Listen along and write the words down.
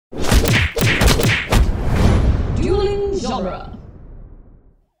genre.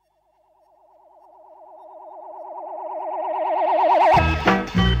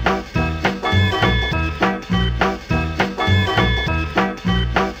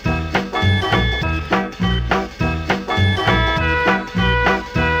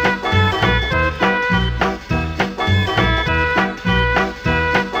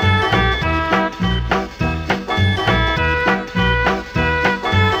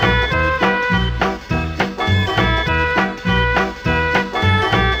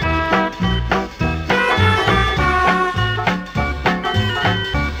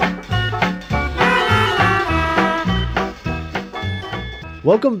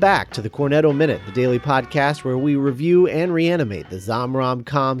 Welcome back to the Cornetto Minute, the daily podcast where we review and reanimate the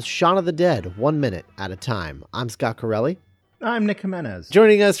Zom-Rom-Com's Shaun of the Dead 1 minute at a time. I'm Scott Corelli. I'm Nick Jimenez.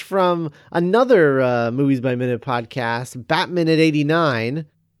 Joining us from another Movies by Minute podcast, Batman at 89.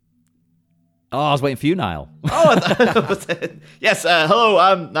 Oh, I was waiting for you, Niall. Yes, hello,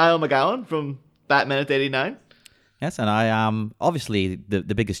 I'm Niall McGowan from Batman at 89. Yes, and I am obviously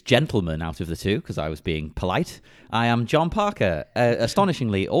the biggest gentleman out of the two, because I was being polite. I am John Parker,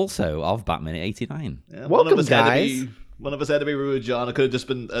 astonishingly also of Batman at 89. Yeah, Welcome, guys. One of us had to be rude, John. It could have just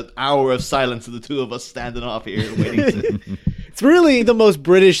been an hour of silence of the two of us standing off here waiting. It's really the most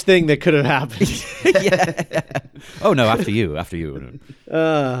British thing that could have happened. Yeah. Oh, no, after you.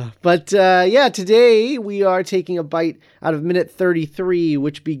 Today we are taking a bite out of minute 33,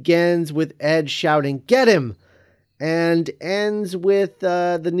 which begins with Ed shouting, "Get him!" and ends with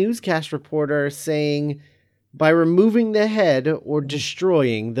the newscast reporter saying, "By removing the head or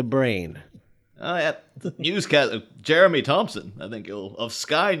destroying the brain." Oh, yeah. Newscast Jeremy Thompson, I think, of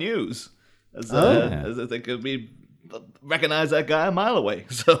Sky News. As I think we recognize that guy a mile away.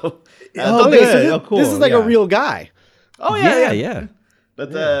 So, Cool. This is like a real guy. Oh, yeah.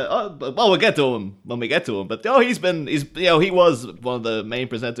 But we'll get to him when we get to him. But he was one of the main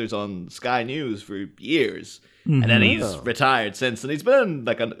presenters on Sky News for years. Mm-hmm. And then he's retired since, and he's been in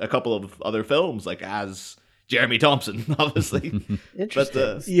like a couple of other films, like as Jeremy Thompson, obviously. Interesting.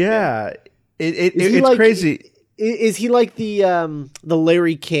 But it's like, crazy. Is he like the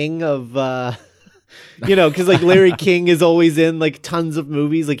Larry King of, because like Larry King is always in like tons of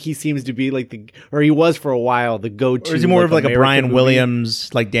movies. Like he seems to be like he was for a while the go-to. Or is he more of like American a Brian movie?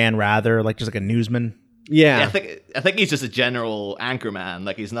 Williams, like Dan Rather, like just like a newsman? Yeah. I think he's just a general anchorman.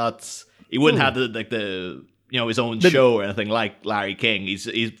 Like he wouldn't have his own show or anything like Larry King. He's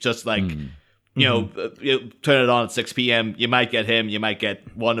just like, you turn it on at 6 p.m. You might get him. You might get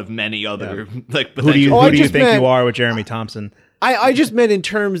one of many other like. Who do you think you are with Jeremy Thompson? I just meant in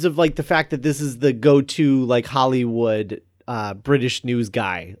terms of like the fact that this is the go-to like Hollywood British news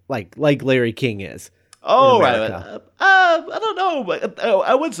guy, like Larry King is. Oh, right. I don't know, but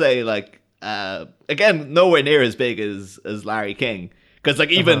I would say like again, nowhere near as big as Larry King. Because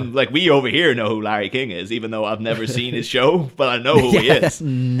like even like we over here know who Larry King is, even though I've never seen his show, but I know who he is.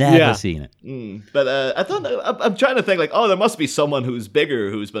 Never seen it. But I'm trying to think like, there must be someone who's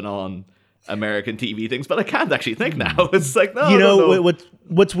bigger who's been on American TV things, but I can't actually think now. It's like no.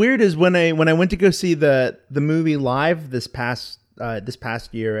 What's weird is when I went to go see the movie live this past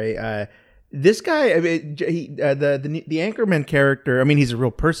year, this guy, the Anchorman character. I mean, he's a real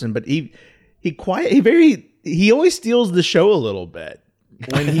person, but he always steals the show a little bit.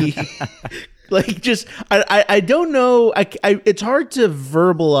 When he I don't know, it's hard to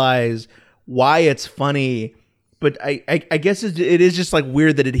verbalize why it's funny, but I guess it is just like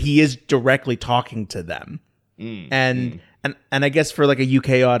weird that he is directly talking to them. And I guess for like a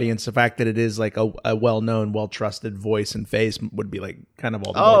UK audience, the fact that it is like a well-known, well-trusted voice and face would be like kind of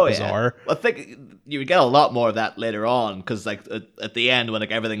all the more bizarre. Well, I think you get a lot more of that later on because like at the end when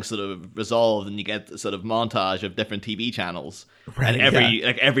like everything's sort of resolved and you get the sort of montage of different TV channels, right?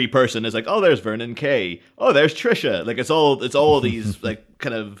 And every person is like, oh, there's Vernon Kay, oh, there's Trisha. Like it's all these like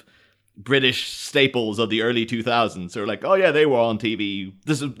kind of British staples of the early 2000s. They're like, oh yeah, they were on TV.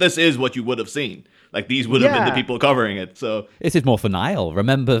 This is what you would have seen. Like these would have been the people covering it. So this is more for Niall.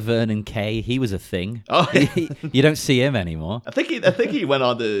 Remember Vernon Kay? He was a thing. Oh, you don't see him anymore. I think he went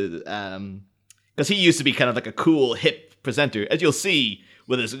on to because he used to be kind of like a cool hip presenter, as you'll see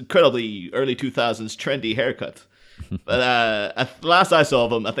with his incredibly early 2000s trendy haircut. But at last I saw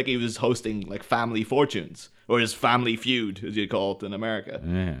of him, I think he was hosting like Family Fortunes or his Family Feud, as you'd call it in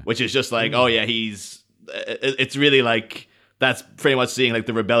America, which is just like, it's really like. That's pretty much seeing like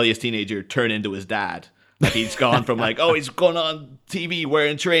the rebellious teenager turn into his dad. Like he's gone from like, he's going on TV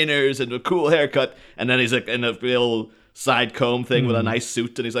wearing trainers and a cool haircut, and then he's like in a real side comb thing with a nice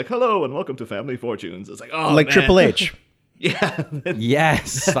suit, and he's like, "Hello and welcome to Family Fortunes." It's like, like man. Triple H. Yeah.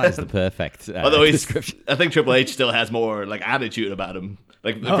 Yes, that is the perfect Although description. I think Triple H still has more like attitude about him.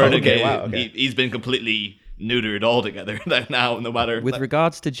 Like Oh, Vernon okay, Gay, wow, okay. he's been completely neutered altogether now. No matter With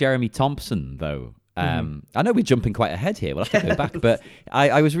regards to Jeremy Thompson, though, I know we're jumping quite ahead here. We'll have to go back. But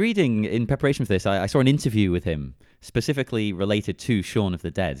I was reading in preparation for this, I saw an interview with him specifically related to Shaun of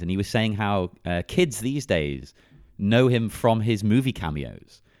the Dead. And he was saying how kids these days know him from his movie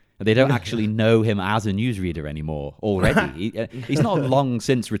cameos. They don't actually know him as a newsreader anymore already. He's not long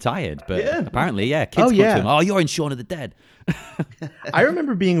since retired, but apparently, kids come to him, oh, you're in Shaun of the Dead. I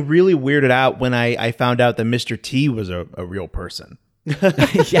remember being really weirded out when I found out that Mr. T was a real person.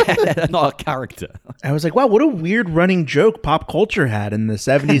 Yeah, not a character. I was like, wow, what a weird running joke pop culture had in the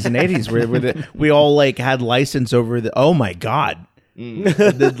 70s and 80s where we all like had license over the, oh my God.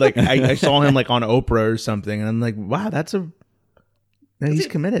 Like I saw him like on Oprah or something and I'm like, wow, he's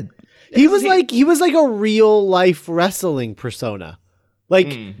committed. He was like a real life wrestling persona. Like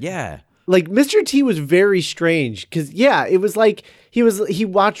Yeah. like Mr. T was very strange because it was like he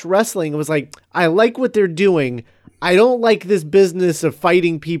watched wrestling and was like, I like what they're doing. I don't like this business of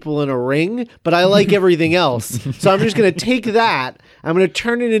fighting people in a ring, but I like everything else. So I'm just going to take that, I'm going to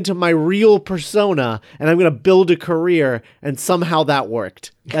turn it into my real persona, and I'm going to build a career, and somehow that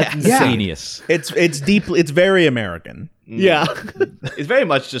worked. That's insane. Genius. It's very American. Yeah. It's very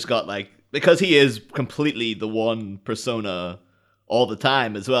much just got like, because he is completely the one persona all the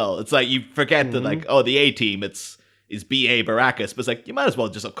time as well. It's like you forget that like, oh, the A team, is B.A. Baracus, but it's like, you might as well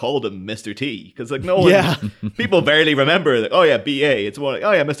just have called him Mr. T, because like no one, people barely remember that, oh yeah, B.A., it's more like,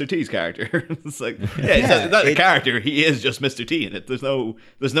 oh yeah, Mr. T's character. It's like, it's not a character, he is just Mr. T in it. There's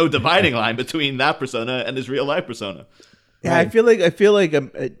no dividing line between that persona and his real life persona. Yeah, I feel like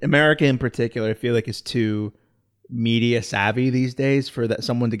America in particular, I feel like is too media savvy these days for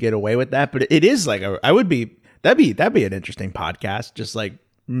someone to get away with that. But it is like that'd be an interesting podcast, just like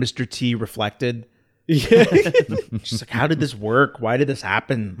Mr. T reflected. Yeah. Just like, how did this work? Why did this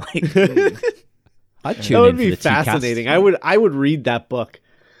happen? Like, I'd tune That would in for be the T-cast. fascinating. I would read that book.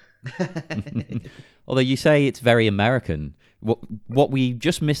 Although you say it's very American, what we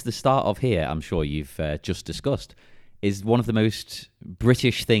just missed the start of here, I'm sure you've just discussed, is one of the most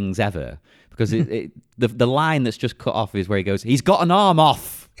British things ever. Because the line that's just cut off is where he goes, he's got an arm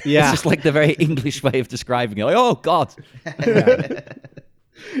off. Yeah. It's just like the very English way of describing it. Like, oh, God.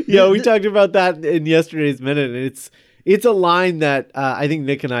 Yeah, we talked about that in yesterday's minute. And it's a line that I think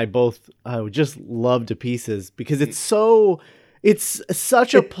Nick and I both just love to pieces because it's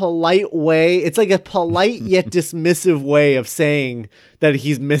such a polite way. It's like a polite yet dismissive way of saying that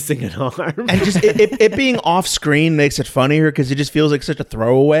he's missing an arm. and just it being off screen makes it funnier because it just feels like such a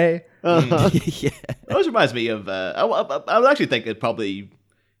throwaway. Yeah. It always reminds me of, I would actually think it probably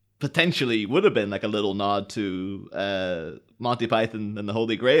potentially would have been like a little nod to Monty Python and the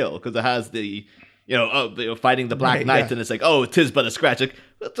Holy Grail, because it has the, fighting the Black Knight, and it's like, oh, 'tis but a scratch. Like,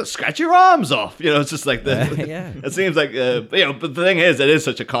 scratch your arms off. It's just like it seems like, but the thing is, it is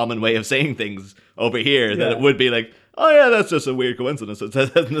such a common way of saying things over here that it would be like, oh yeah, that's just a weird coincidence.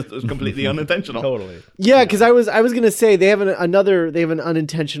 It's completely unintentional. Totally. Yeah, because I was gonna say they have an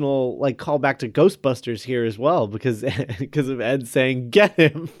unintentional like callback to Ghostbusters here as well because of Ed saying get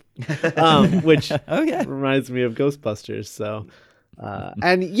him, which reminds me of Ghostbusters. So,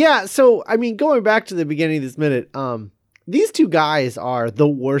 so I mean, going back to the beginning of this minute, these two guys are the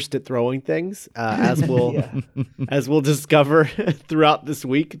worst at throwing things, as we'll discover throughout this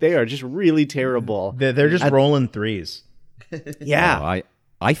week. They are just really terrible. They're just rolling threes. Yeah. Oh,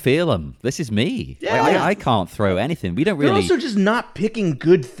 I feel them. This is me. Yeah. I can't throw anything. We don't They're really. also just not picking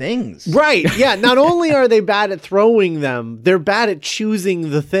good things. Right. Yeah. Not only are they bad at throwing them, they're bad at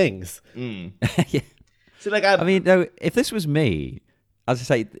choosing the things. Yeah. So like, I mean, no, if this was me, as I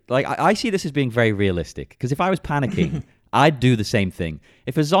say, like I see this as being very realistic. Because if I was panicking, I'd do the same thing.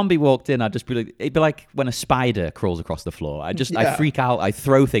 If a zombie walked in, I'd just be like, it'd be like when a spider crawls across the floor. I freak out. I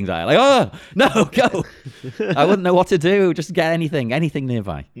throw things at it. Like, oh no, go! I wouldn't know what to do. Just get anything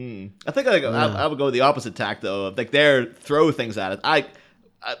nearby. I think I would go the opposite tack though. Like they're throw things at it.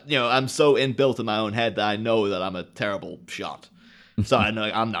 I'm so inbuilt in my own head that I know that I'm a terrible shot. So I know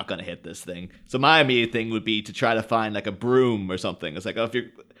I'm not going to hit this thing. So my immediate thing would be to try to find like a broom or something. It's like, I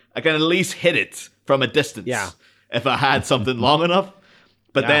can at least hit it from a distance. Yeah. If I had something long enough.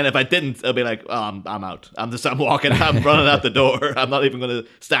 But then if I didn't, I'll be like, oh, I'm out. I'm walking, I'm running out the door. I'm not even going to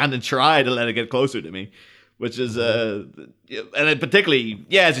stand and try to let it get closer to me. Which is, and then particularly,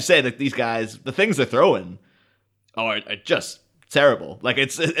 as you say, like these guys, the things they're throwing are just terrible. Like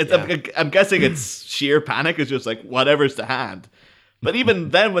I'm guessing it's sheer panic. It's just like whatever's to hand. But even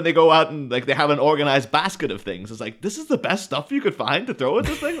then, when they go out and like they have an organized basket of things, it's like, this is the best stuff you could find to throw at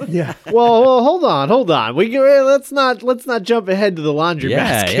this thing. Yeah. Well, hold on. Let's not jump ahead to the laundry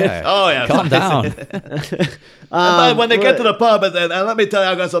basket. Yeah. Oh yeah, Calm down. But when they get to the pub, and let me tell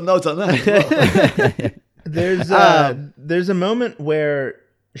you, I got some notes on that. There's a moment where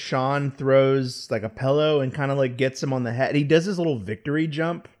Sean throws like a pillow and kind of like gets him on the head. He does his little victory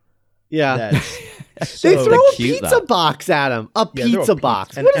jump. Yeah. That's They so throw a cute, pizza that. box at him. A Yeah, throw a pizza box.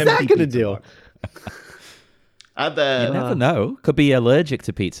 pizza- What an is that empty going to pizza do? box. And You never know. Could be allergic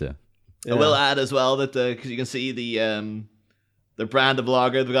to pizza. I will add as well that because you can see the brand of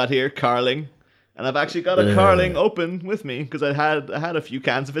lager they've got here, Carling, and I've actually got a Carling open with me because I had a few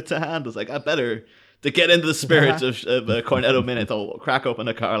cans of it to hand. I was like, I better to get into the spirit of a Cornetto Minute. I'll crack open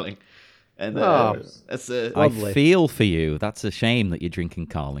a Carling, and it's I feel for you. That's a shame that you're drinking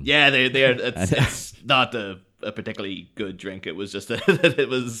Carling. yeah, they're it's not a particularly good drink. It was just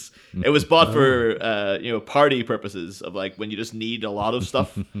it was bought for party purposes of like when you just need a lot of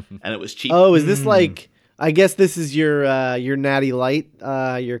stuff, and it was cheap. Oh, is this like? I guess this is your Natty Light,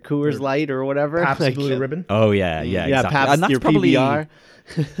 your Coors Light or whatever. Pabst Like, Blue Ribbon. Oh yeah, exactly. Pabst, And that's your probably PBR.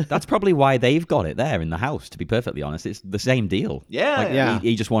 that's probably why they've got it there in the house. To be perfectly honest, it's the same deal. Yeah. Like, Yeah.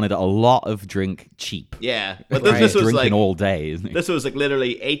 He just wanted a lot of drink cheap. Yeah, but Right. this was Drinking like all day, isn't he? this was like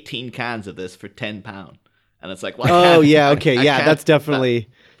literally 18 cans of this for £10, and it's like, Oh yeah, okay, I yeah, can't- that's definitely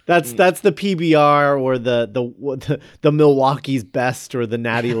that's the PBR or the Milwaukee's Best or the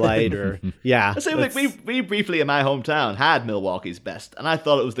Natty Light or yeah. It seems like we briefly in my hometown had Milwaukee's Best, and I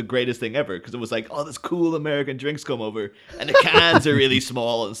thought it was the greatest thing ever because it was like, oh, this cool American drinks come over, and the cans are really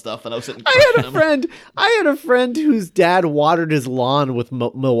small and stuff, and I was sitting. I had crushing them. a friend whose dad watered his lawn with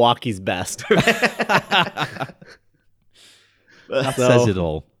Milwaukee's Best. That So- says it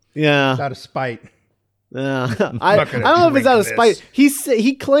all. Yeah. Out of spite. I don't not gonna know if it's out of drink spite.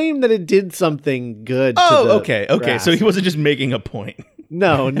 He claimed that it did something good. to Oh, the okay. grass. So he wasn't just making a point.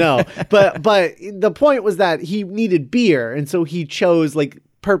 No. but the point was that he needed beer, and so he chose like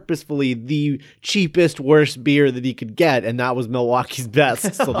purposefully the cheapest, worst beer that he could get, and that was Milwaukee's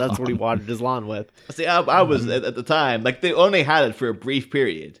Best. So that's what he watered his lawn with. See, I was at the time like they only had it for a brief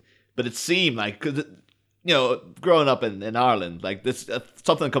period, but it seemed like because growing up in Ireland, like this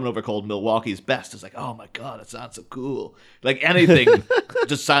something coming over called Milwaukee's Best. It's like, oh my god, it sounds so cool. Like anything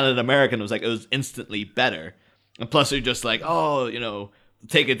just sounded American. It was instantly better. And plus, you're just like,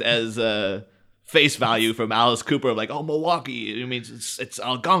 take it as face value from Alice Cooper. Like, oh, Milwaukee. It means it's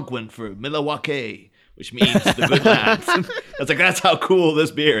Algonquin for Milwaukee, which means the good land. It's like that's how cool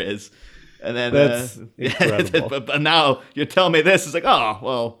this beer is. And then That's incredible. but now you're telling me this. It's like, oh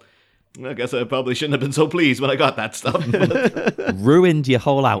well. I guess I probably shouldn't have been so pleased when I got that stuff. Ruined your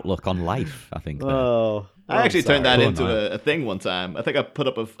whole outlook on life, I think. Oh, I actually turned that Oh, into no. a thing one time. I think I put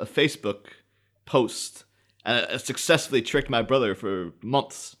up a Facebook post and I successfully tricked my brother for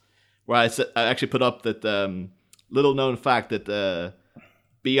months. Where I actually put up that little known fact that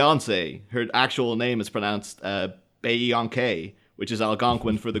Beyonce, her actual name is pronounced Beyonce, which is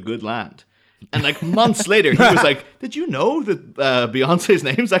Algonquin for the good land. And like months later, he was like, "Did you know that Beyonce's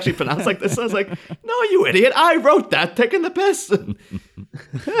name's actually pronounced like this?" I was like, "No, you idiot! I wrote that, taking the piss."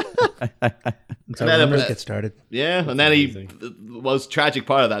 That's how then, rumors get started. Yeah, and then the most tragic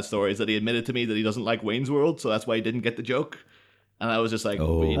part of that story is that he admitted to me that he doesn't like Wayne's World, so that's why he didn't get the joke. And I was just like,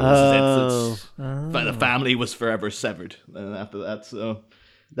 Oh. "Wait, this is it. The family was forever severed." And after that, so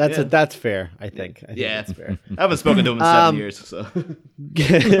that's fair. I think yeah, that's fair. I haven't spoken to him in 7 years, so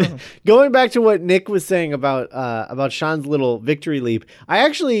Going back to what Nick was saying about Sean's little victory leap, I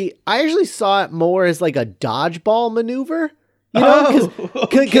actually saw it more as like a dodgeball maneuver,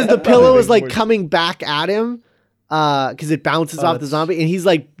 because the pillow is like coming back at him, because it bounces off the zombie, and he's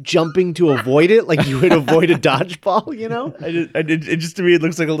like jumping to avoid it, like you would avoid a dodgeball, It just to me it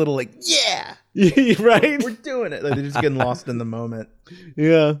looks like a little like right? we're doing it. Like they're just getting lost in the moment.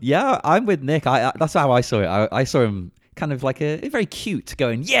 Yeah. Yeah, I'm with Nick. That's how I saw it. I saw him kind of like a very cute,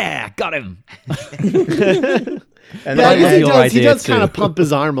 going, "Yeah, got him." And Yeah, then, your he idea does kind of too. pump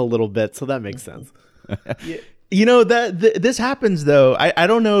his arm a little bit, so that makes sense. that this happens though. I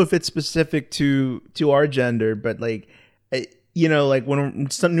don't know if it's specific to our gender, but like like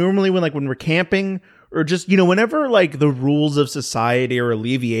normally when we're camping or just whenever like the rules of society are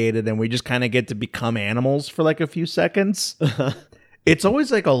alleviated and we just kind of get to become animals for like a few seconds, it's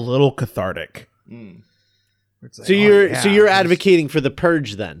always like a little cathartic. It's like, So oh, you're yeah, advocating for the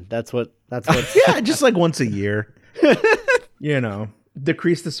purge then? That's what yeah, just like once a year.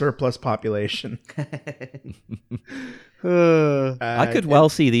 Decrease the surplus population. I could well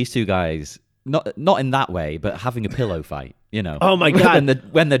see these two guys not in that way, but having a pillow fight. You know. Oh my God.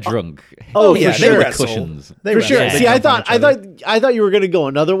 when they're drunk. Oh, yeah, for they sure. wrestle. Cushions. They For wrestle. sure. They See, jump on each other. I thought you were gonna go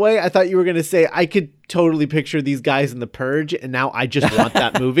another way. I thought you were gonna say I could totally picture these guys in The Purge, and now I just want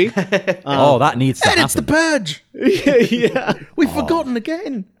that movie. Oh, that needs to happen. It's the Purge. Yeah. We've forgotten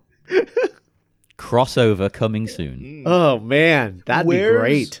again. Crossover coming soon. Oh man, that'd be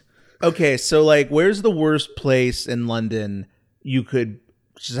great. Okay, so like, where's the worst place in London you could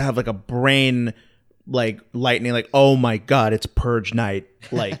just have like a brain like lightning, like, oh my God, it's Purge night.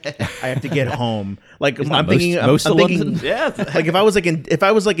 Like, I have to get home. Like, I'm thinking, most I'm of thinking, London? Yeah. like if I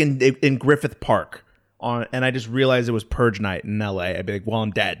was like in Griffith Park and I just realized it was Purge night in LA, I'd be like, well,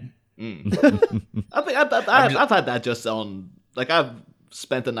 I'm dead. I think I've had that just on, like, I've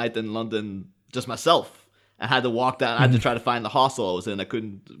spent a night in London just myself. I had to walk down. I had to try to find the hostel I was in. I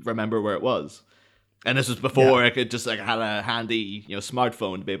couldn't remember where it was. And this was before I could just, like, I had a handy,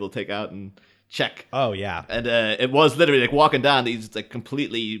 smartphone to be able to take out and check. Oh yeah. And it was literally like walking down these like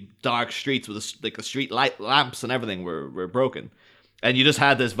completely dark streets with the street light lamps and everything were broken. And you just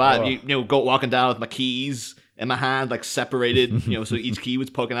had this vibe. You go walking down with my keys in my hand, like separated, so each key was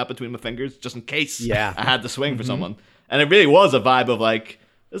poking out between my fingers just in case I had to swing for someone. And it really was a vibe of like,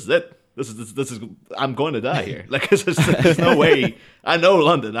 this is it. This is I'm going to die here. Like, there's no way. I know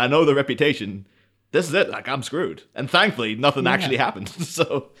London. I know the reputation. This is it. Like, I'm screwed. And thankfully, nothing actually happened.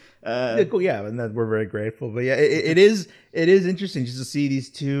 So, Cool, yeah, and that we're very grateful. But yeah, it is interesting just to see these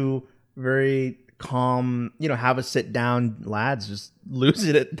two very calm, have a sit down lads just lose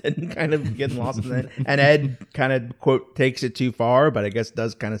it and kind of getting lost in it. And Ed kind of quote takes it too far, but I guess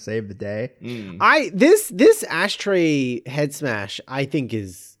does kind of save the day. This ashtray head smash I think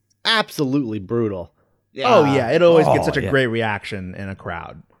is absolutely brutal. yeah. Oh yeah, it always gets such a yeah. great reaction in a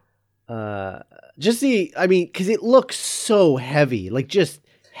crowd. Just because it looks so heavy, like just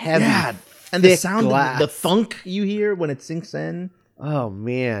heavy. Yeah, and the thick sound, glass. the thunk you hear when it sinks in. Oh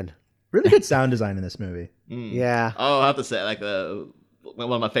man, Really good sound design in this movie. yeah. Oh, I have to say, like,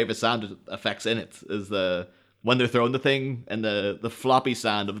 one of my favorite sound effects in it is when they're throwing the thing and the floppy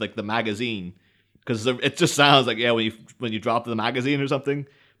sound of like the magazine, because it just sounds like when you drop the magazine or something.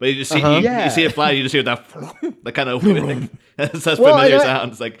 But you just see you see it fly, you just hear that kind of it's that familiar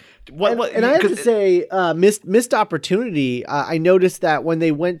sound. It's like what? And I have to say, missed opportunity. I noticed that when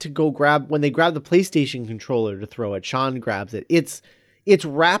they went to when they grabbed the PlayStation controller to throw it, Sean grabs it. It's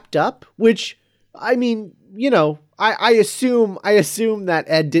wrapped up, which I mean, I assume that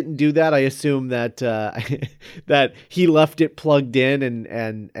Ed didn't do that. I assume that that he left it plugged in,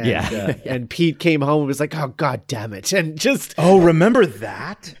 and Pete came home and was like, "Oh God damn it!" and just remember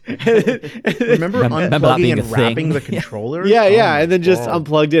that? remember that unplugging being and a wrapping thing? the controller? and then just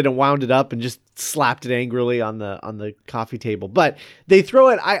unplugged it and wound it up and just slapped it angrily on the coffee table. But they throw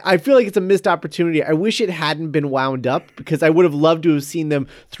it. I feel like it's a missed opportunity. I wish it hadn't been wound up, because I would have loved to have seen them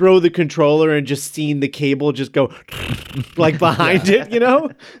throw the controller and just seen the cable just go like behind it.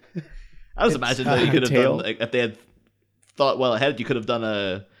 I was imagining that you could have done, like, if they had thought well ahead, you could have done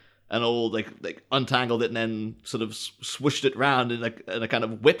an old like untangled it and then sort of swished it around in a kind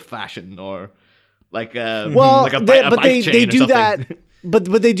of whip fashion, or like like a bike chain they or do something. that.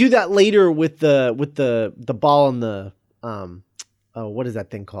 But they do that later with the ball and the what is that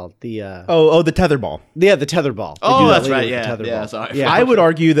thing called? The the tether ball. the tether ball. They do Oh, that that's later right. with the Yeah, tether yeah. ball. Sorry. Yeah. I would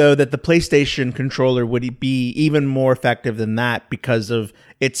argue, though, that the PlayStation controller would be even more effective than that because of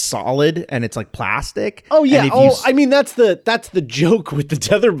it's solid and it's like plastic. Oh yeah. And if you I mean that's the joke with the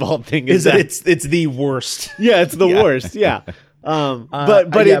tether ball thing is that it's the worst. yeah, it's the worst. Yeah.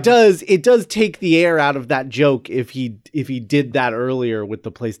 But yeah, it does take the air out of that joke if he did that earlier with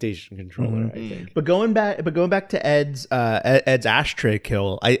the PlayStation controller, I think. But going back to Ed's ashtray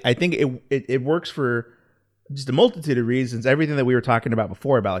kill, I think it works for just a multitude of reasons. Everything that we were talking about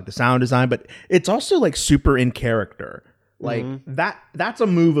before about like the sound design, but it's also like super in character. Like that's a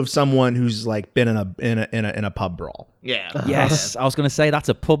move of someone who's like been in a pub brawl. Yeah. Yes, I was going to say that's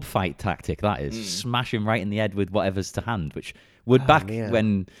a pub fight tactic. That is smash him right in the head with whatever's to hand, which would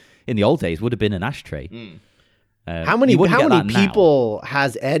when in the old days would have been an ashtray. How many people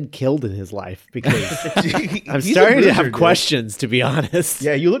has Ed killed in his life? Because I'm starting to have questions, to be honest.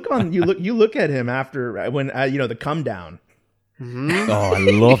 Yeah, you look at him after when the come down. Oh, I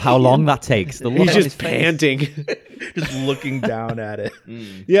love how long that takes. The look He's on just his face. panting. Just looking down at it.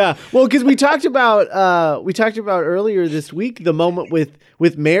 Yeah, well, because we talked about earlier this week the moment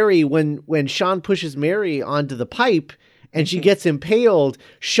with Mary when Sean pushes Mary onto the pipe and she gets impaled.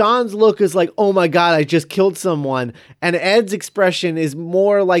 Sean's look is like, "Oh my God, I just killed someone," and Ed's expression is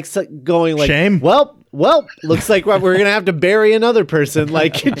more like going like, Shame. Well, looks like we're gonna have to bury another person.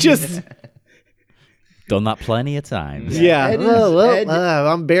 Like it just. Done that plenty of times. Yeah. Ed is- Oh, well, Ed-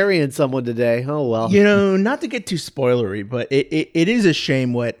 I'm burying someone today. Oh, well. You know, not to get too spoilery, but it is a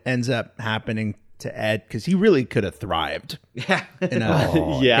shame what ends up happening to Ed, because he really could have thrived Yeah. in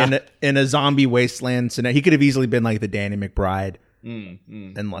a, Yeah. in a zombie wasteland scenario. He could have easily been like the Danny McBride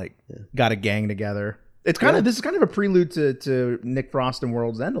and like got a gang together. It's kind of, this is kind of a prelude to Nick Frost and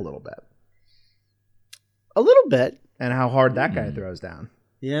World's End a little bit, A little bit. and how hard that guy throws down.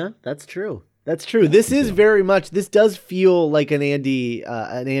 Yeah, that's true. That's true. This is very much. This does feel like an Andy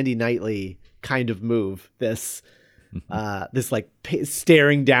Knightley kind of move. This like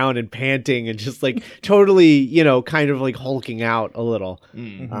staring down and panting and just like totally, kind of like hulking out a little.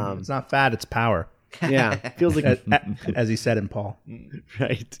 It's not fat, it's power, Yeah, feels like as he said in Paul.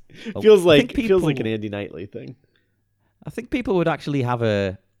 right. Oh, Feels I think like an people- Andy Knightley thing. I think people would actually have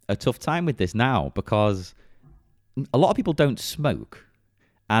a tough time with this now because a lot of people don't smoke.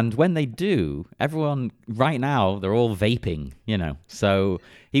 And when they do, everyone right now, they're all vaping, So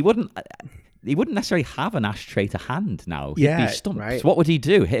he wouldn't necessarily have an ashtray to hand now. He'd Yeah, be stumped. right. What would he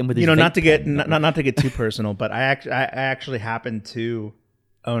do? Hit him with his Not to vape get pen? not to get too personal, but I actually happen to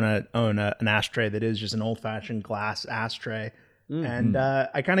own an ashtray that is just an old fashioned glass ashtray, and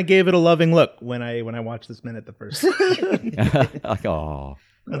I kind of gave it a loving look when I watched this minute the first time. Like, oh.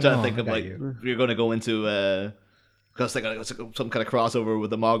 I'm trying to think I of got like you. you're going to go into because like some kind of crossover with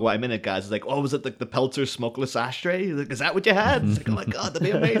the Mogwai Minute guys. It's like, oh, was it like the Peltzer smokeless ashtray? Like, is that what you had? It's like, oh my god, that'd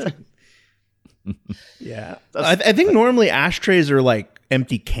be amazing. Yeah, I think normally ashtrays are like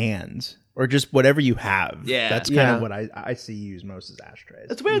empty cans or just whatever you have. Yeah. That's kind Yeah. of what I see used most as ashtrays.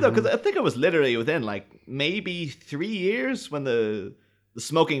 It's weird though, because I think it was literally within like maybe 3 years when the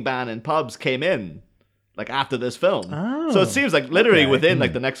smoking ban in pubs came in, like after this film. Oh, So it seems like literally okay. within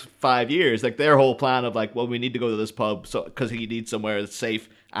like the next 5 years, like their whole plan of like, well, we need to go to this pub so because he needs somewhere that's safe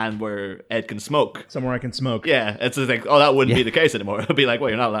and where Ed can smoke. Somewhere I can smoke. Yeah, it's just like, oh, that wouldn't be the case anymore. It'd be like, well,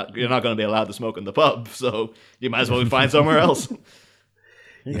 you're not going to be allowed to smoke in the pub, so you might as well find somewhere else.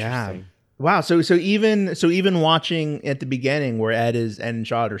 Yeah. Wow. So even watching at the beginning where Ed and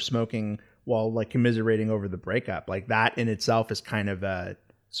Shaw are smoking while like commiserating over the breakup, like that in itself is kind of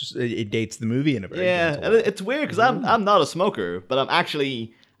it dates the movie in a very Yeah, gentle and way. it's weird because I'm not a smoker, but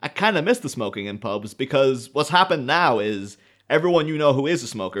I kind of miss the smoking in pubs because what's happened now is everyone you know who is a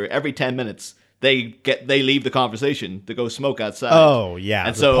smoker, every 10 minutes they leave the conversation to go smoke outside. Oh yeah.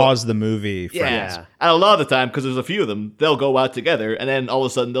 And So so- pause the movie. For Yeah. And a lot of the time, because there's a few of them, they'll go out together and then all of a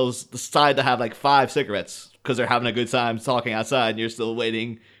sudden they'll decide to have like 5 cigarettes because they're having a good time talking outside and you're still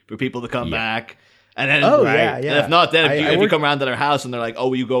waiting for people to come back. And then, Oh, yeah, yeah. And if not, then if I you worked- come around to their house and they're like, oh,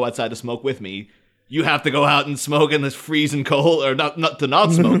 will you go outside to smoke with me? You have to go out and smoke in this freezing cold, or not to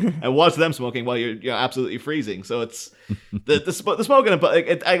smoke, and watch them smoking while you're absolutely freezing. So it's the smoking, but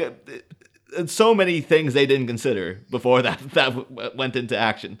it's so many things they didn't consider before that went into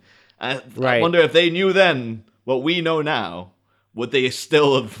action. I wonder if they knew then what we know now. Would they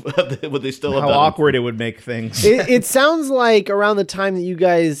still have? Would they still have How done it? awkward it would make things. It sounds like around the time that you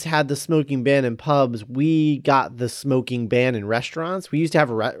guys had the smoking ban in pubs, we got the smoking ban in restaurants. We used to have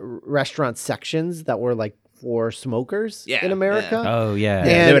restaurant sections that were like for smokers Yeah, in America. Oh, yeah.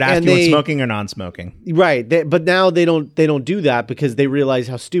 And- they would ask you they- on smoking or non-smoking. Right, but now they don't do that because they realize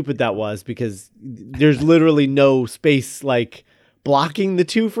how stupid that was because there's literally no space like blocking the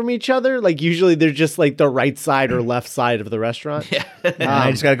two from each other. Like usually they're just like the right side or left side of the restaurant. Yeah. I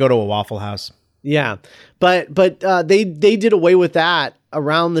just got to go to a Waffle House. Yeah, but they did away with that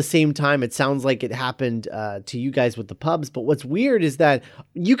around the same time. It sounds like it happened to you guys with the pubs. But what's weird is that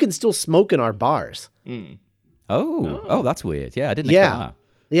you can still smoke in our bars. Oh, that's weird. Yeah, I didn't expect that.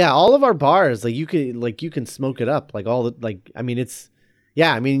 Yeah, all of our bars, like you can smoke it up. Like all the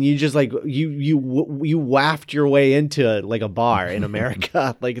you just like you waft your way into like a bar in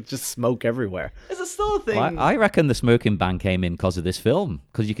America. Like it's just smoke everywhere. Is it still a thing? Well, I reckon the smoking ban came in because of this film,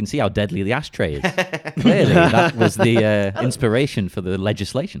 because you can see how deadly the ashtray is. Clearly, that was the inspiration for the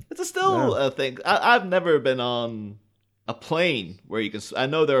legislation. It's still a thing. I've never been on a plane where you can. I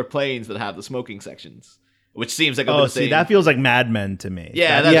know there are planes that have the smoking sections, which seems like a bit Oh, of see, that feels like Mad Men to me.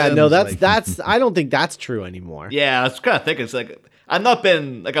 Yeah, That that's- No, sounds that's I don't think that's true anymore. Yeah, I was kind of thinking. It's like I've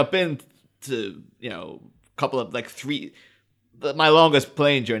been to a couple of like 3. My longest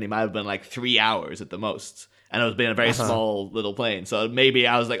plane journey might have been like 3 hours at the most, and it was being a very small little plane. So maybe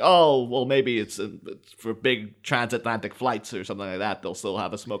I was like, oh, well, maybe it's for big transatlantic flights or something like that. They'll still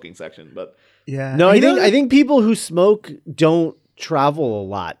have a smoking section, but Yeah. No, You know- I think people who smoke don't travel a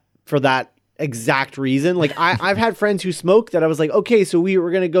lot for that exact reason. Like I've had friends who smoke that I was like, okay, so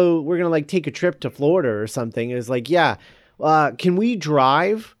we're gonna like take a trip to Florida or something. It was like, yeah, can we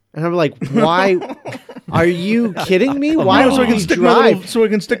drive And I'm like, why? Are you kidding me? Why so I would can we stick drive? so I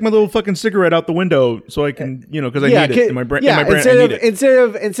can stick my little fucking cigarette out the window, so I can, because I need it in my brain. I need it.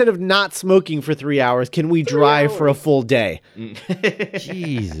 Instead of not smoking for 3 hours, can we drive for a full day?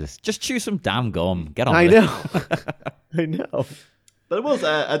 Jesus, just chew some damn gum. Get on. I with know, it. I know. But it was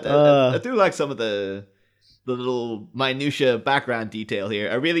I do like some of the little minutia background detail here.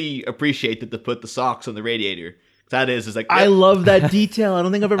 I really appreciate that they put the socks on the radiator. That is like, I love that detail. I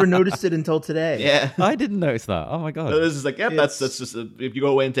don't think I've ever noticed it until today. Yeah, I didn't notice that. Oh my god. This is like, that's just if you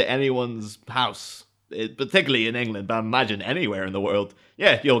go into anyone's house, particularly in England, but I imagine anywhere in the world,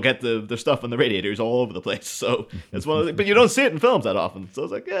 you'll get the stuff on the radiators all over the place. So it's one of the, but you don't see it in films that often. So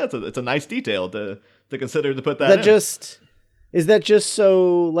it's like, it's a nice detail to consider to put that. Is that just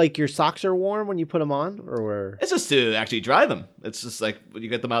so like your socks are warm when you put them on, or it's just to actually dry them? It's just like when you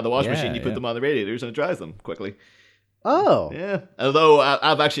get them out of the washing machine, you put them on the radiators and it dries them quickly. Oh, yeah. Although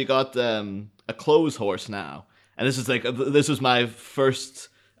I've actually got a clothes horse now, and this was my first.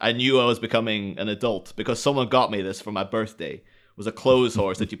 I knew I was becoming an adult because someone got me this for my birthday. It was a clothes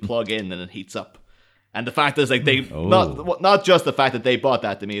horse that you plug in and it heats up. And the fact is, like, not just the fact that they bought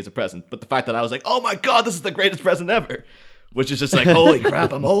that to me as a present, but the fact that I was like, oh my god, this is the greatest present ever. Which is just like, holy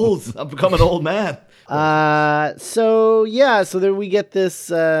crap, I'm old. I'm becoming an old man. So then we get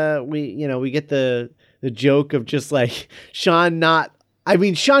this. We get the joke of just like Sean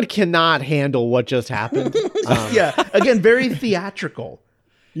cannot handle what just happened. Again, very theatrical.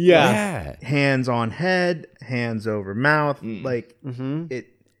 Yeah. Hands on head, hands over mouth.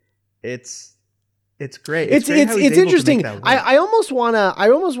 It's great. It's interesting. I almost wanna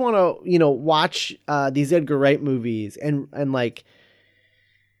watch these Edgar Wright movies and like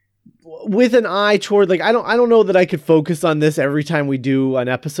with an eye toward like I don't know that I could focus on this every time we do an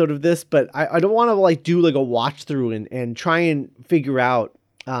episode of this, but I don't want to like do like a watch through and try and figure out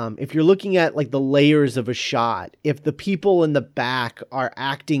if you're looking at like the layers of a shot, if the people in the back are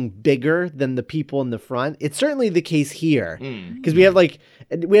acting bigger than the people in the front. It's certainly the case here because we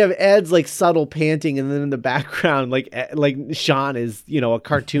have Ed's like subtle panting, and then in the background like Sean is a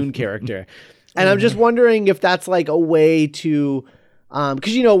cartoon character, and I'm just wondering if that's like a way to.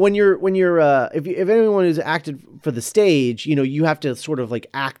 Because when you're if anyone who's acted for the stage, you have to sort of like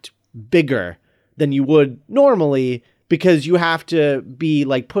act bigger than you would normally because you have to be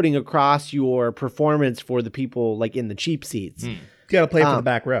like putting across your performance for the people like in the cheap seats. You got to play for the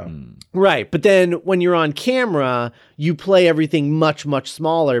back row, right? But then when you're on camera, you play everything much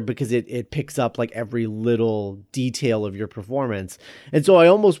smaller because it picks up like every little detail of your performance. And so I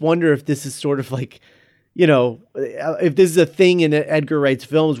almost wonder if this is sort of like. If this is a thing in Edgar Wright's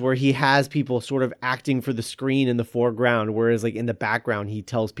films where he has people sort of acting for the screen in the foreground, whereas like in the background, he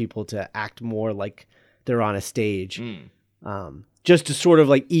tells people to act more like they're on a stage, just to sort of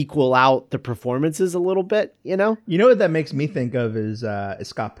like equal out the performances a little bit, You know what that makes me think of is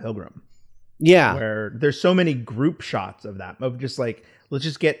Scott Pilgrim. Yeah. Where there's so many group shots of that, of just like, let's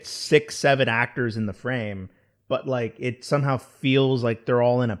just get 6-7 actors in the frame. But like it somehow feels like they're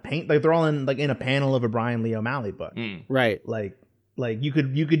all in a they're all in a panel of a Brian Lee O'Malley book, right? Like you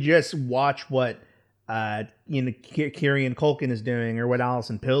could just watch what Kieran Culkin is doing or what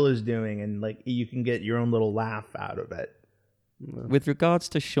Alison Pill is doing, and like you can get your own little laugh out of it. With regards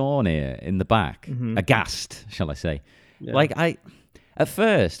to Sean here in the back, aghast, shall I say? Yeah. Like at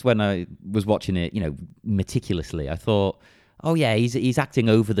first when I was watching it, meticulously, I thought. Oh yeah, he's acting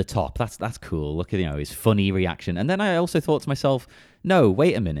over the top. That's cool. Look at his funny reaction. And then I also thought to myself, no,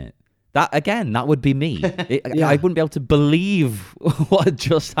 wait a minute. That would be me. I wouldn't be able to believe what had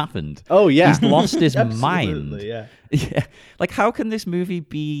just happened. Oh yeah, he's lost his mind. Yeah. Like how can this movie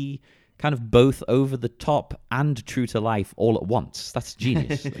be kind of both over the top and true to life all at once? That's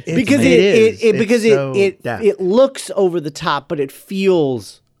genius. Because it looks over the top, but it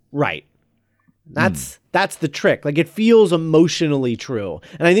feels right. That's the trick. Like it feels emotionally true.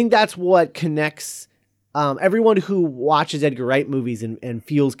 And I think that's what connects everyone who watches Edgar Wright movies and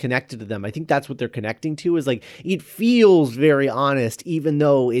feels connected to them. I think that's what they're connecting to is like, it feels very honest, even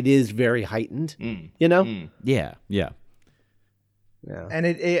though it is very heightened, Yeah. And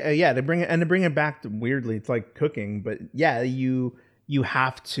to bring it back to weirdly, it's like cooking, but you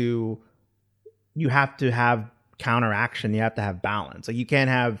have to have counteraction. You have to have balance. Like you can't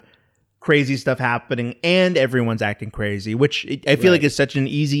have crazy stuff happening and everyone's acting crazy, which I feel like is such an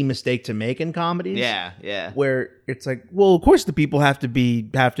easy mistake to make in comedies. Yeah. Where it's like, well, of course the people have to be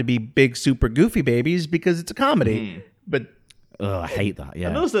big, super goofy babies because it's a comedy. But I hate that. Yeah,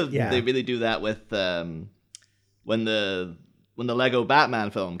 I noticed that they really do that with when the Lego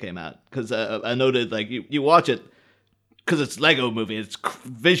Batman film came out, because I noted like you watch it because it's Lego movie,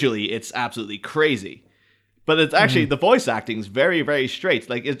 visually it's absolutely crazy. But it's actually the voice acting is very, very straight.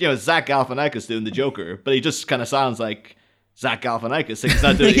 Like it's Zach Galifianakis doing the Joker, but he just kind of sounds like Zach Galifianakis. Like, he's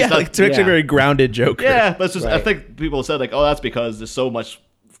not doing, it's actually a very grounded Joker. Yeah, but it's just Right. I think people said like, oh, that's because there's so much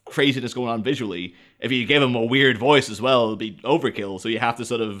craziness going on visually. If you give him a weird voice as well, it'll be overkill. So you have to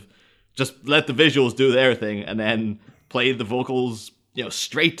sort of just let the visuals do their thing and then play the vocals,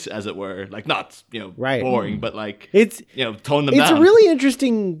 straight, as it were. Like, not, Right. boring, but like, It's tone them it's down. a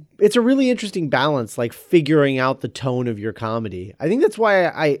really interesting balance, like figuring out the tone of your comedy. I think that's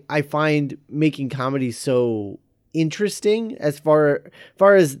why I find making comedy so interesting as far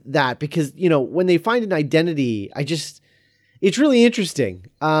as that, because when they find an identity, it's really interesting.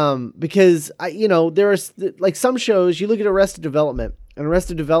 Because there are like some shows, you look at Arrested Development, and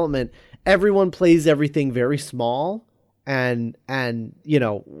Arrested Development, everyone plays everything very small, and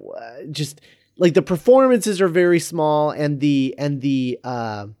just like the performances are very small, and the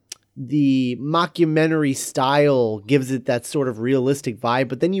mockumentary style gives it that sort of realistic vibe.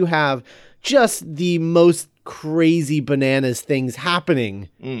 But then you have just the most crazy bananas things happening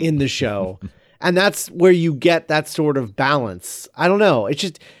in the show. And that's where you get that sort of balance. I don't know.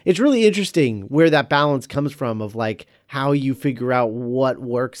 It's really interesting where that balance comes from, of like how you figure out what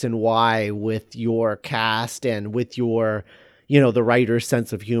works and why with your cast and with your, the writer's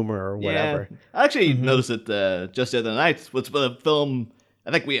sense of humor or whatever. Yeah. I actually noticed it just the other night. What's a film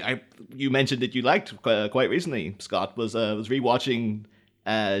I think you mentioned that you liked quite recently, Scott, was rewatching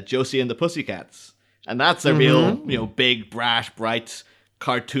Josie and the Pussycats. And that's a real, big, brash, bright,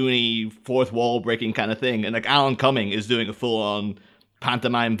 cartoony, fourth wall breaking kind of thing. And like Alan Cumming is doing a full on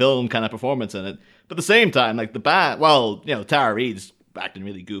pantomime villain kind of performance in it. But at the same time, like Tara Reid's acting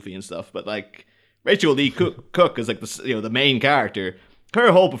really goofy and stuff, but like Rachel Lee Cook is like the main character.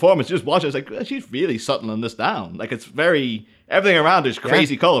 Her whole performance, just watch it, it's like she's really subtling this down. Like it's everything around her is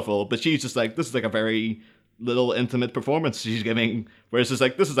crazy colorful, but she's just like, this is like a very little intimate performance she's giving, whereas it's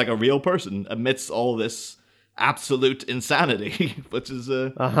like, this is like a real person amidst all this absolute insanity, which is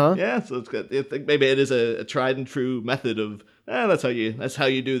so it's good. I think maybe it is a tried and true method of that's how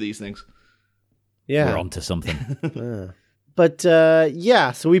you do these things. Yeah, we're onto something. But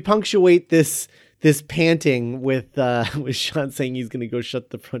so we punctuate this panting with Sean saying he's gonna go shut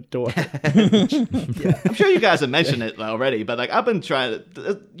the front door. I'm sure you guys have mentioned it already, but like I've been trying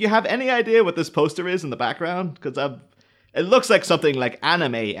to. You have any idea what this poster is in the background? Because it looks like something like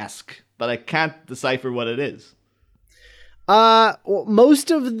anime-esque, but I can't decipher what it is. Well,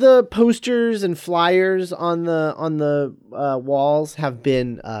 most of the posters and flyers on the walls have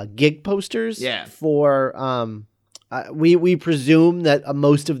been gig posters. Yeah. For we presume that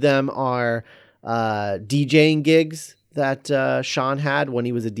most of them are DJing gigs that Sean had when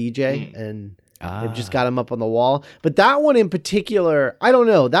he was a DJ, and they've just got him up on the wall. But that one in particular, I don't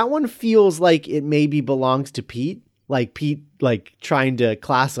know. That one feels like it maybe belongs to Pete. Like Pete, like trying to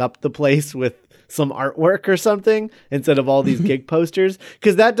class up the place with some artwork or something instead of all these gig posters.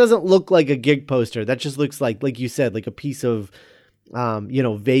 Because that doesn't look like a gig poster. That just looks like you said, like a piece of,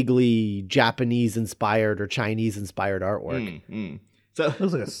 vaguely Japanese inspired or Chinese inspired artwork. So it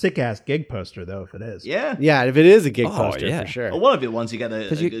looks like a sick ass gig poster though, if it is. Yeah. Yeah, if it is a gig poster, for sure. Well, one of the ones you get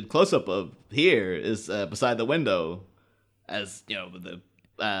a good close up of here is beside the window, as the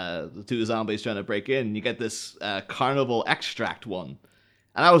two zombies trying to break in. You get this Carnival Extract one.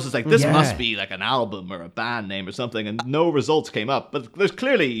 And I was just like, this must be like an album or a band name or something, and no results came up. But there's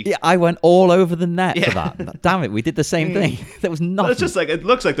clearly... Yeah, I went all over the net for that. Damn it, we did the same thing. There was nothing. But it's just like, it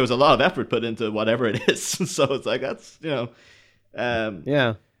looks like there was a lot of effort put into whatever it is. So it's like, that's, yeah.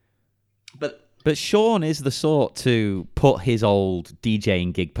 But Sean is the sort to put his old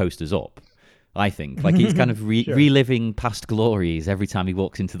DJing gig posters up, I think. Like, he's kind of reliving past glories every time he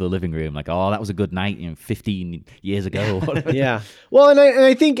walks into the living room. Like, oh, that was a good night, 15 years ago. Or whatever. Yeah. Well, and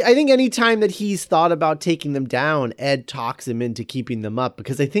I think any time that he's thought about taking them down, Ed talks him into keeping them up,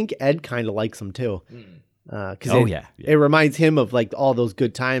 because I think Ed kind of likes them too. Because it reminds him of like all those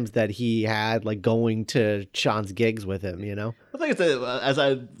good times that he had, like going to Sean's gigs with him. I think it's as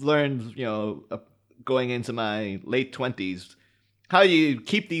I learned, going into my late 20s. How you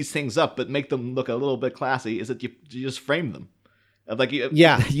keep these things up but make them look a little bit classy is that you just frame them. Like you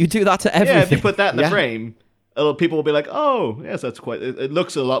do that to everything. Yeah, if you put that in the frame, people will be like, "Oh, yes, that's quite." It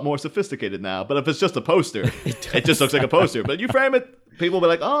looks a lot more sophisticated now. But if it's just a poster, it just looks like a poster. But you frame it, people will be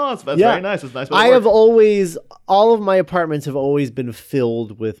like, "Oh, that's very nice. It's nice." All of my apartments have always been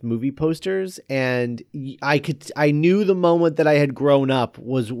filled with movie posters, and I knew the moment that I had grown up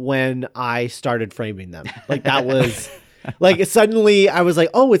was when I started framing them. Like that was. Like suddenly I was like,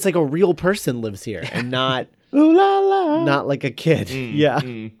 oh, it's like a real person lives here and not Ooh la la. not like a kid. Yeah.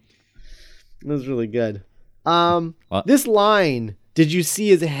 It was really good. This line, did you see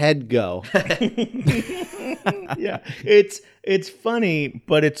his head go? Yeah, it's funny,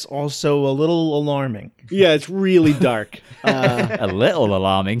 but it's also a little alarming Yeah, it's really dark. A little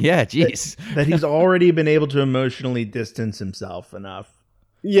alarming. Yeah, jeez. that he's already been able to emotionally distance himself enough.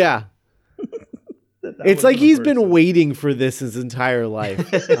 Yeah. It's like he's been waiting for this his entire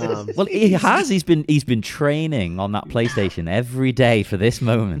life. Well, he has. He's been training on that PlayStation every day for this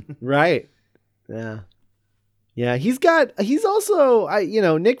moment. Right. Yeah. Yeah, he's also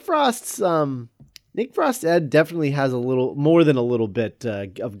Nick Frost's Ed definitely has a little more than a little bit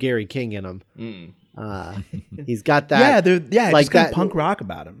of Gary King in him. He's got that. Like that punk rock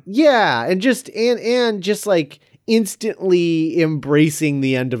about him. Yeah, and just like instantly embracing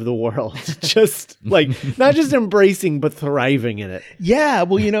the end of the world. Just like not just embracing but thriving in it. Yeah,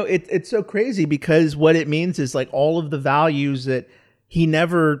 well, it's so crazy because what it means is like all of the values that he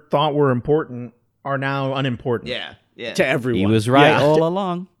never thought were important are now unimportant. Yeah. To everyone. He was right all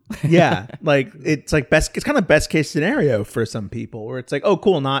along. Yeah, like it's kind of best case scenario for some people where it's like, oh,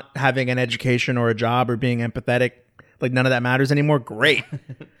 cool, not having an education or a job or being empathetic, like none of that matters anymore. Great.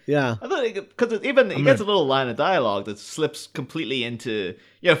 Yeah. I thought because he gets a little line of dialogue that slips completely into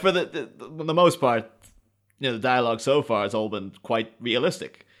for the most part, the dialogue so far has all been quite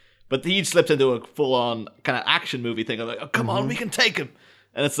realistic, but he slips into a full on kind of action movie thing of like, oh come on, we can take him,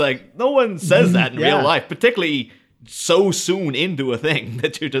 and it's like no one says that in real life, particularly so soon into a thing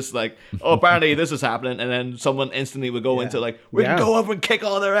that you're just like, oh, apparently this is happening, and then someone instantly would go into like, we can go over and kick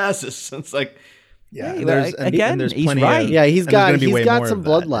all their asses. And it's like, there's he's plenty right. Yeah, he's got more some of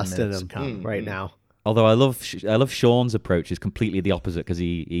that bloodlust in that's him come. right now. Although I love Sean's approach is completely the opposite because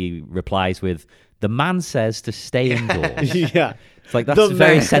he replies with, the man says to stay indoors. Yeah. It's like, that's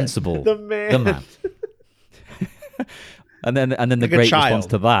very sensible. The man. And then the Like a great child. response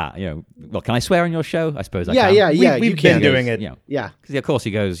to that, well, can I swear on your show? I suppose I Yeah, can. yeah, We've you been can. doing it. Yeah. Because of course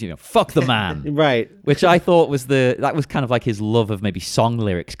he goes, fuck the man. Right. Which I thought was that was kind of like his love of maybe song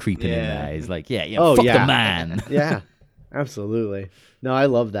lyrics creeping in there. He's like, fuck the man. Yeah. Absolutely. No, I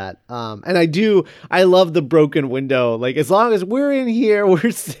love that. And I love the broken window. Like, as long as we're in here, we're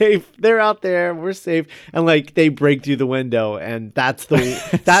safe. They're out there, we're safe. And like they break through the window, and that's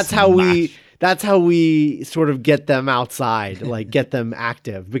how we sort of get them outside, like get them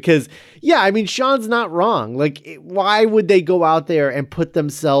active. Because Sean's not wrong. Like, why would they go out there and put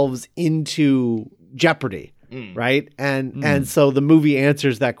themselves into jeopardy? Right. And so the movie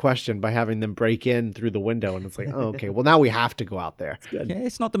answers that question by having them break in through the window. And it's like, oh, okay, well, now we have to go out there. Yeah,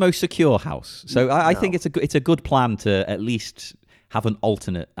 it's not the most secure house. So I think it's a good plan to at least have an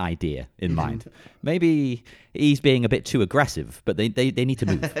alternate idea in mind. Maybe he's being a bit too aggressive, but they need to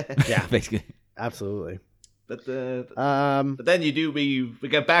move. Yeah, basically. Absolutely. but then we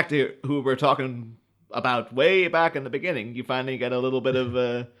get back to who we're talking about way back in the beginning. You finally get a little bit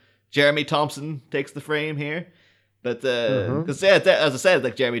of Jeremy Thompson takes the frame here, but because as I said,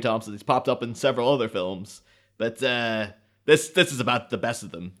 like Jeremy Thompson, he's popped up in several other films, but this is about the best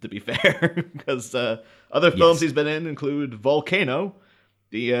of them, to be fair, because other films he's been in include Volcano,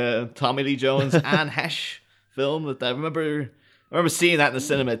 the Tommy Lee Jones Anne Hesh film that I remember seeing that in the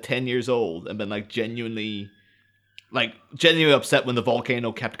cinema at 10 years old and been like genuinely upset when the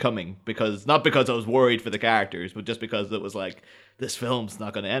volcano kept coming, not because I was worried for the characters, but just because it was like, this film's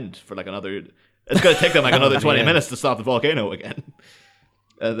not going to end for like it's going to take them like another 20 minutes to stop the volcano again.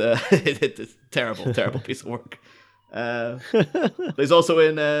 And it's a terrible piece of work. He's also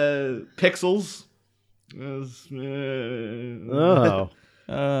in Pixels.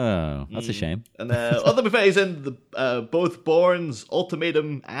 Oh, that's a shame. And other he's in both Bourne's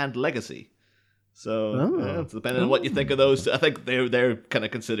Ultimatum and Legacy. So it's depending on what you think of those. I think they're kind of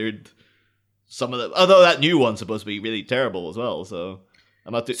considered some of them. Although that new one's supposed to be really terrible as well. So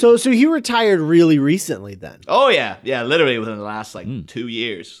I'm not too. So he retired really recently then. Oh yeah, literally within the last 2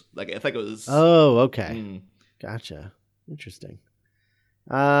 years. Like I think it was. Oh, okay, gotcha. Interesting.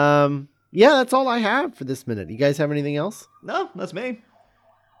 Yeah, that's all I have for this minute. You guys have anything else? No, that's me.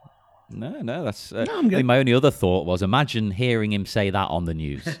 No, that's. I'm I good. think my only other thought was, imagine hearing him say that on the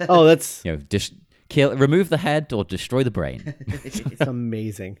news. Oh, that's just remove the head or destroy the brain. it's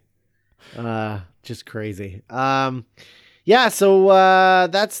amazing. Just crazy. Yeah, so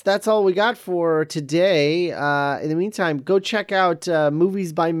that's all we got for today. In the meantime, go check out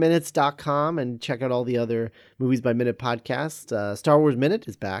moviesbyminutes.com and check out all the other Movies by Minute podcasts. Star Wars Minute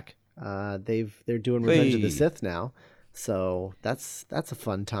is back. They're doing Revenge of the Sith now. So that's a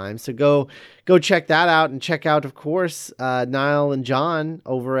fun time. So go check that out, and check out, of course, Niall and John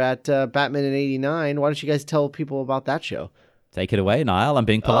over at Batman in '89. Why don't you guys tell people about that show? Take it away, Niall. I'm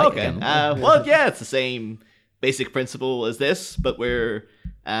being polite Okay. again. Well, yeah, it's the same basic principle as this, but we're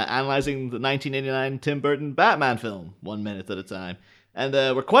analyzing the 1989 Tim Burton Batman film 1 minute at a time, and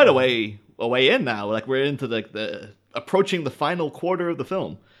we're quite a way in now. Like we're into the approaching the final quarter of the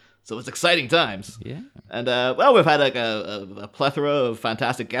film, so it's exciting times. Yeah. And well, we've had like a plethora of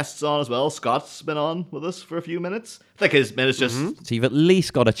fantastic guests on as well. Scott's been on with us for a few minutes. I think his minutes just So you've at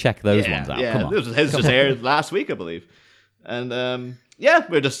least got to check those ones out. yeah. Come on. His just aired last week, I believe. And yeah,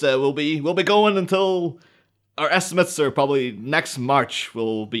 we're just we'll be going until our estimates are probably next March.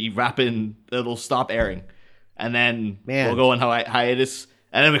 We'll be wrapping. It'll stop airing, and then we'll go on hiatus,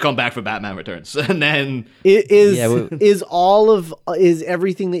 and then we come back for Batman Returns, and then is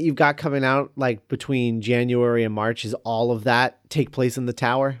everything that you've got coming out like between January and March, is all of that take place in the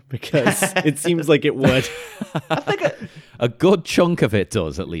tower? Because it seems like it would. I think A good chunk of it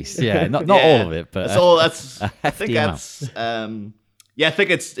does, at least. Yeah, not all of it, but that's a I think hefty that's yeah, I think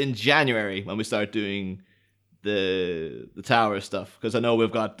it's in January when we start doing the tower stuff, because I know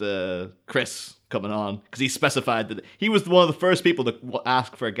we've got Chris coming on, because he specified that he was one of the first people to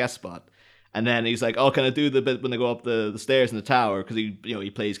ask for a guest spot, and then he's like, "Oh, can I do the bit when they go up the stairs in the tower?" Because he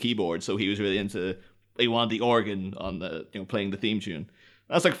plays keyboard, so he was really into. He wanted the organ on the playing the theme tune.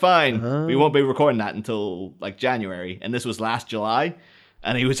 I was like, "Fine, we won't be recording that until like January," and this was last July,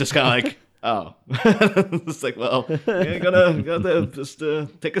 and he was just kind of like. Oh, it's like, well, you're gonna just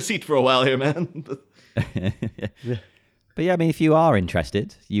take a seat for a while here, man. But yeah, I mean, if you are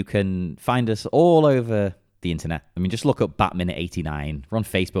interested, you can find us all over the internet. I mean, just look up Batman at 89. We're on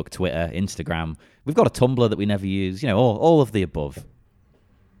Facebook, Twitter, Instagram. We've got a Tumblr that we never use. All of the above.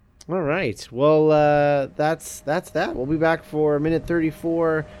 All right. Well, that's that. We'll be back for minute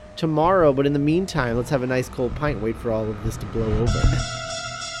 34 tomorrow. But in the meantime, let's have a nice cold pint. Wait for all of this to blow over.